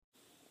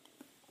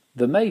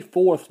The May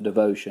 4th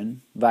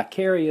devotion,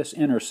 Vicarious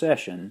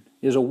Intercession,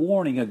 is a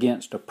warning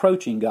against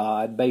approaching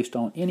God based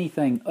on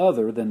anything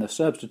other than the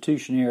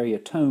substitutionary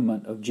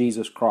atonement of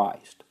Jesus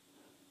Christ.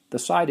 The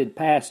cited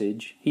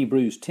passage,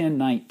 Hebrews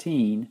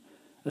 10:19,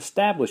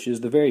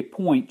 establishes the very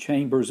point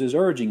Chambers is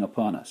urging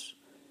upon us.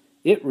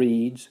 It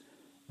reads,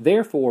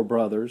 "Therefore,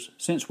 brothers,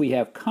 since we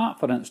have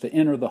confidence to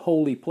enter the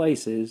holy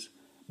places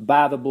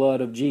by the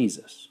blood of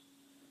Jesus."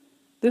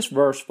 This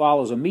verse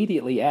follows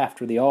immediately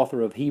after the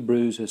author of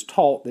Hebrews has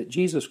taught that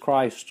Jesus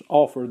Christ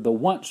offered the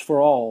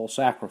once-for-all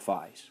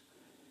sacrifice.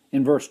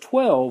 In verse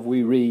 12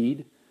 we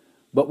read,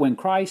 "But when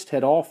Christ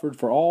had offered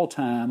for all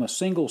time a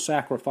single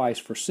sacrifice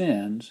for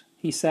sins,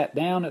 he sat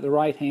down at the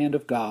right hand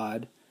of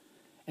God."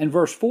 And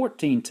verse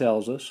 14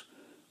 tells us,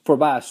 "For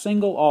by a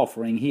single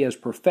offering he has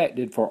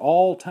perfected for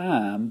all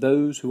time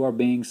those who are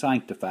being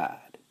sanctified."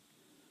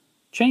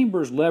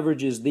 Chambers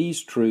leverages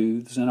these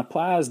truths and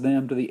applies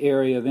them to the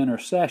area of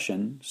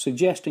intercession,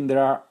 suggesting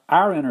that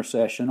our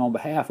intercession on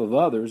behalf of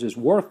others is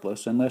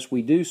worthless unless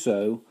we do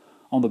so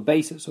on the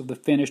basis of the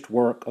finished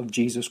work of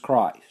Jesus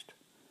Christ.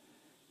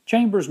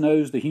 Chambers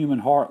knows the human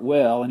heart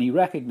well, and he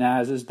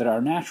recognizes that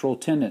our natural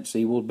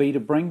tendency will be to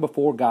bring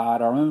before God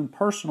our own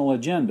personal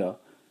agenda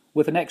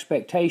with an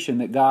expectation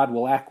that God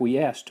will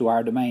acquiesce to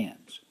our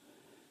demands.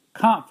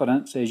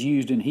 Confidence, as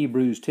used in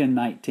Hebrews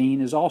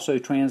 10:19, is also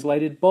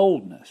translated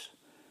boldness.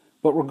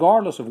 But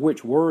regardless of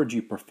which word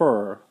you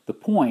prefer, the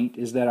point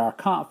is that our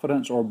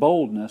confidence or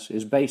boldness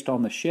is based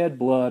on the shed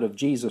blood of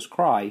Jesus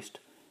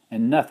Christ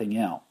and nothing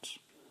else.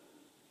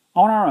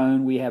 On our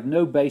own, we have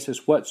no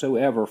basis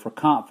whatsoever for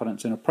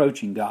confidence in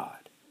approaching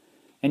God,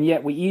 and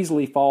yet we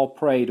easily fall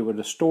prey to a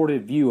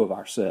distorted view of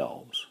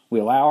ourselves. We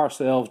allow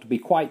ourselves to be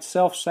quite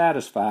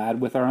self-satisfied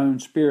with our own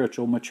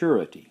spiritual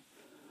maturity.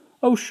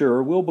 Oh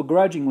sure, we'll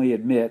begrudgingly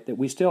admit that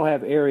we still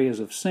have areas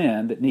of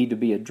sin that need to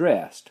be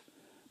addressed,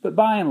 but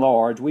by and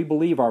large, we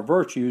believe our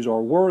virtues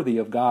are worthy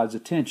of God's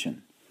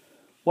attention.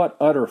 What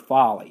utter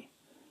folly!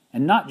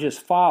 And not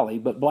just folly,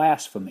 but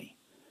blasphemy.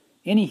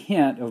 Any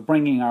hint of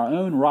bringing our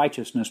own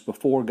righteousness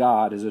before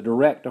God is a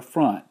direct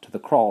affront to the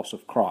cross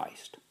of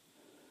Christ.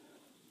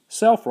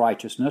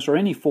 Self-righteousness, or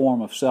any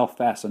form of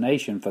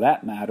self-fascination for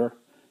that matter,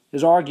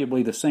 is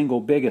arguably the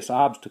single biggest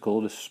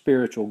obstacle to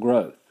spiritual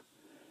growth.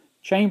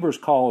 Chambers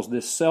calls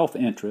this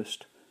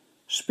self-interest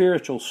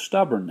spiritual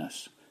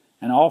stubbornness,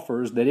 and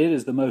offers that it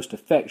is the most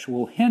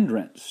effectual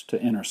hindrance to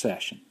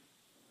intercession.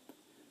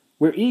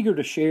 We're eager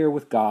to share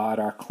with God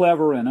our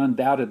clever and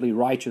undoubtedly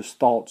righteous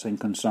thoughts and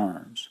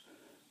concerns.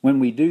 When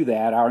we do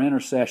that, our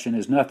intercession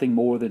is nothing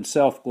more than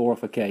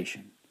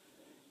self-glorification.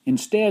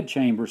 Instead,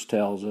 Chambers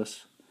tells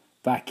us,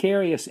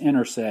 vicarious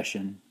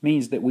intercession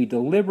means that we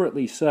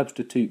deliberately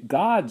substitute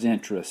God's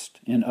interest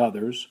in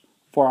others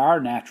for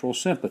our natural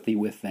sympathy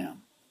with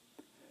them.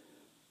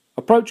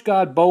 Approach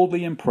God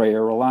boldly in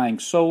prayer, relying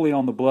solely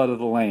on the blood of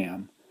the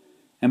Lamb,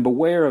 and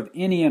beware of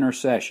any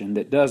intercession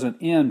that doesn't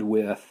end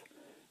with,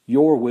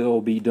 "Your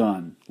will be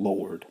done,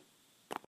 Lord."